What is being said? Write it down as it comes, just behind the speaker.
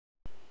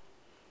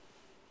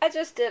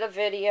just did a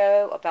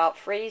video about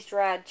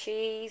freeze-dried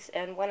cheese,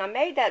 and when I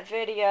made that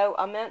video,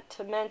 I meant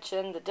to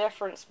mention the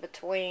difference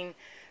between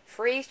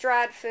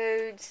freeze-dried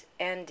foods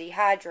and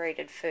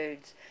dehydrated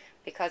foods,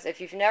 because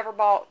if you've never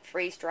bought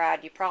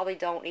freeze-dried, you probably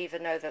don't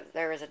even know that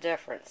there is a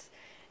difference,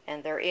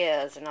 and there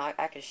is, and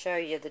I can show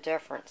you the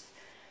difference.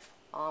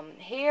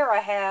 Here I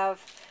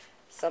have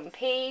some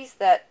peas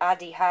that I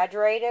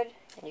dehydrated,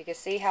 and you can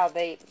see how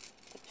they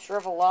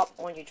shrivel up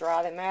when you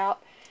dry them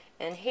out.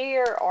 And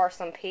here are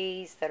some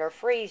peas that are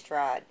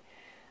freeze-dried.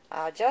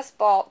 I just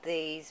bought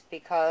these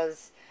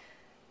because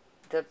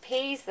the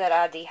peas that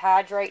I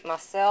dehydrate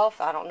myself,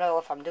 I don't know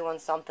if I'm doing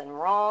something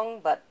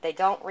wrong, but they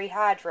don't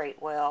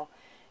rehydrate well.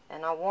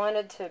 And I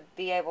wanted to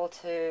be able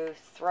to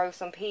throw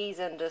some peas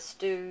into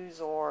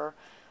stews or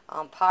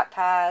pot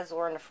pies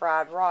or into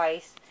fried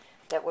rice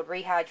that would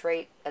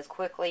rehydrate as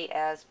quickly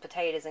as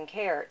potatoes and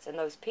carrots, and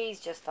those peas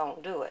just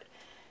don't do it.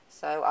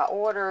 So I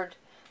ordered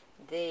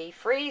the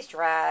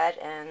freeze-dried,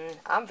 and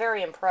I'm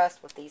very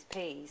impressed with these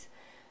peas.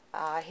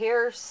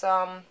 Here's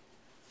some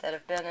that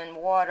have been in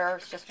water.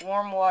 It's just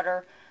warm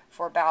water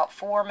for about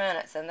 4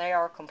 minutes, and they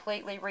are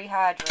completely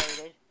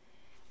rehydrated,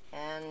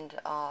 and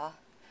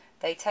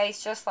they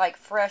taste just like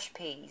fresh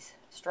peas,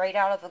 straight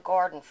out of the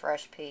garden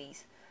fresh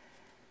peas.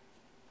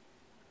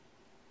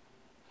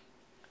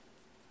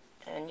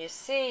 And you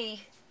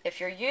see, if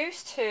you're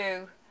used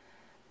to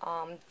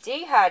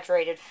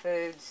dehydrated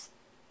foods,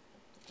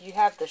 you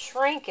have the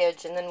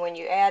shrinkage, and then when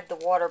you add the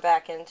water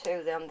back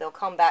into them, they'll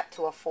come back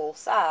to a full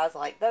size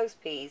like those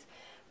peas.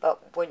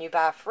 But when you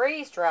buy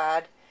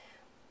freeze-dried,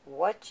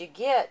 what you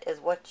get is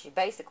what you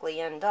basically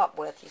end up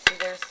with. You see,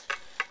 there's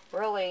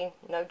really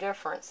no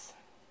difference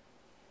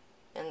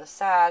in the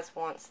size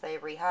once they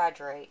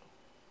rehydrate.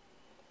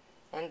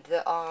 And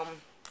the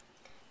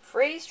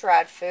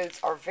freeze-dried foods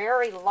are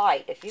very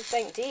light. If you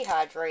think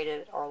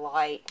dehydrated are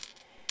light,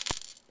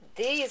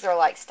 these are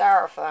like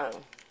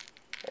styrofoam.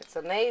 It's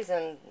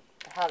amazing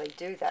how they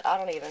do that. I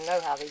don't even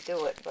know how they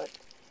do it, but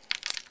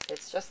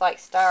it's just like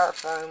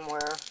styrofoam,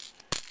 where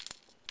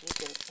you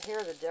can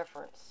hear the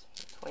difference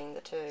between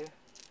the two.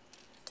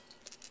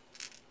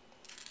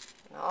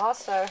 And I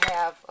also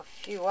have a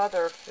few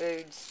other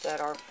foods that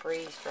are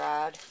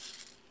freeze-dried.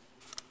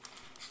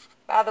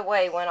 By the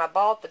way, when I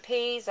bought the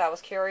peas, I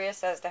was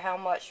curious as to how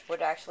much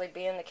would actually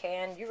be in the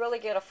can. You really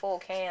get a full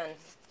can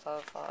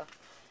of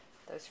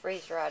those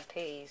freeze-dried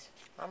peas.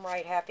 I'm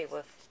right happy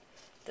with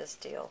this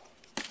deal.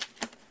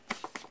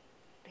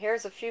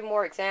 Here's a few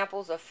more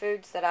examples of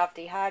foods that I've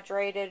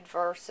dehydrated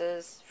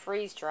versus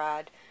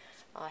freeze-dried.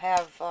 I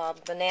have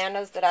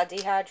bananas that I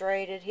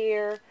dehydrated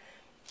here,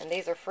 and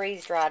these are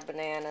freeze-dried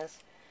bananas.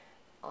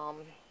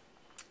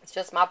 It's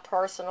just my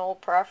personal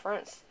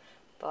preference,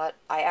 but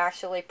I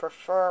actually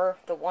prefer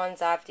the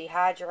ones I've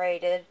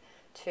dehydrated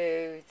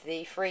to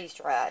the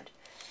freeze-dried.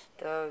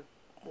 The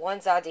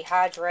ones I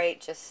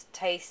dehydrate just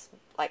taste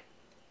like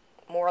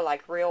more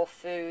like real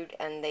food,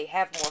 and they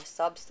have more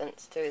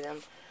substance to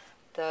them.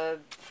 The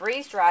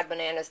freeze-dried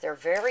bananas, they're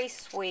very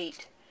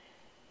sweet,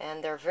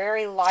 and they're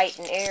very light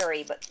and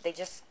airy, but they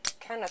just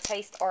kind of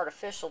taste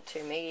artificial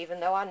to me, even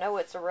though I know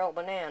it's a real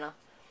banana.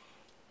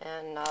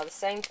 And the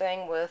same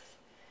thing with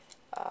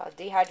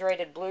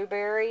dehydrated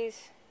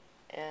blueberries,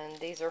 and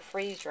these are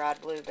freeze-dried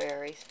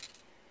blueberries.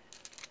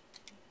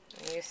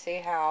 And you see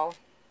how,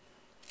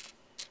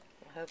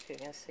 I hope you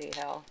can see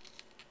how,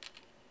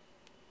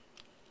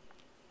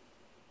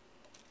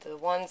 the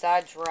ones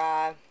I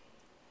dry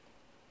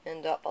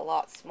end up a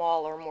lot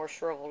smaller, more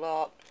shriveled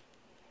up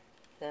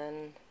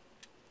than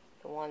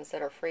the ones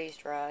that are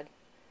freeze-dried.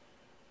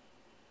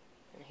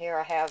 And here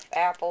I have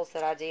apples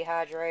that I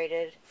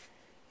dehydrated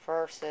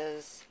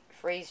versus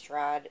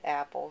freeze-dried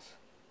apples.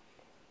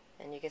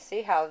 And you can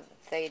see how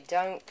they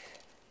don't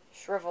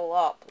shrivel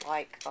up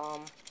like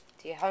home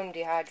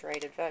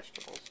dehydrated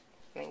vegetables,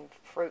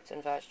 fruits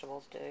and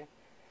vegetables do.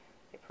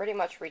 They pretty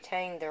much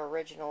retain their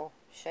original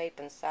shape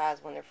and size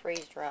when they're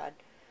freeze-dried.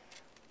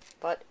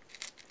 But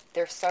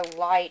they're so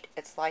light,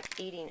 it's like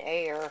eating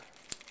air.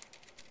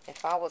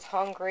 If I was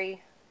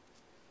hungry,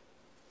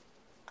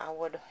 I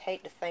would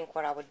hate to think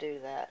what I would do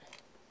that.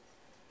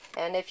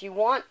 And if you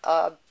want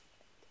a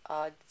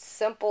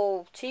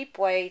simple, cheap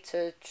way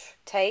to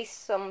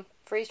taste some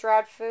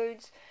freeze-dried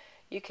foods,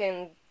 you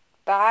can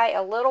buy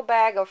a little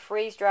bag of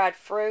freeze-dried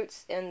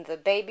fruits in the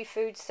baby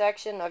food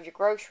section of your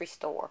grocery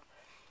store.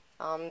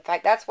 In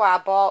fact, that's why I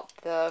bought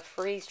the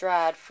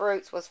freeze-dried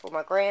fruits, was for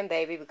my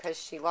grandbaby,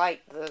 because she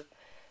liked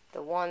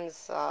the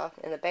ones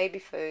in the baby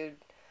food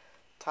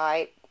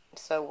type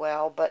so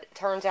well. But it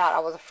turns out I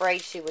was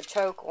afraid she would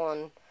choke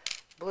on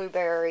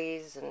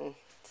blueberries, and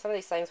some of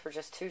these things were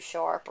just too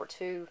sharp or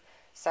too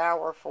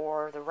sour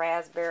for the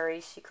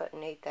raspberries. She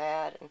couldn't eat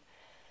that. And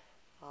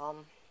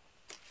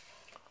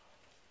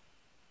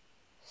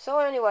so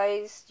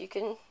anyways, you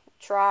can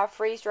try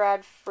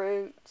freeze-dried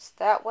fruits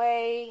that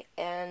way.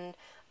 And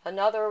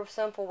another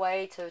simple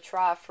way to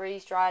try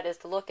freeze-dried is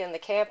to look in the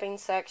camping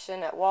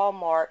section at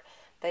Walmart.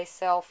 They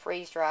sell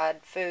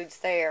freeze-dried foods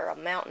there, a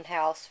Mountain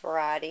House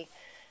variety.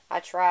 I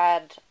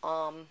tried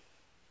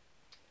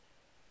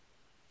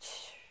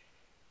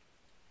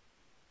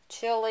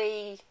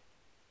chili.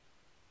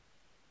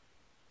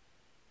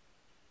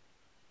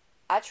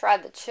 I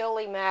tried the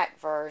chili mac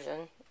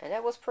version, and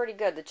it was pretty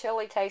good. The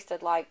chili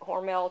tasted like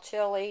Hormel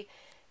chili,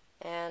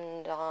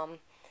 and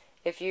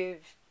if you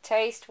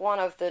taste one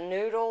of the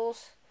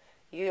noodles,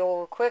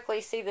 you'll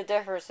quickly see the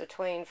difference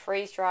between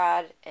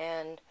freeze-dried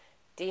and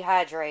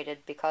dehydrated,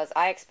 because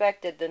I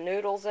expected the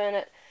noodles in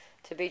it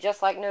to be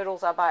just like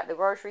noodles I buy at the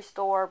grocery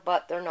store,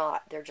 but they're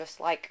not. They're just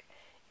like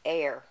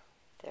air.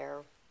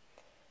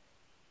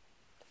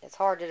 It's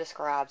hard to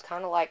describe. It's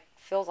kind of like,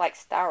 feels like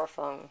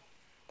styrofoam.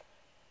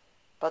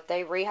 But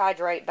they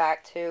rehydrate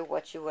back to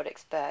what you would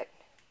expect.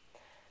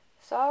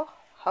 So,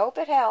 hope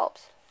it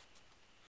helps.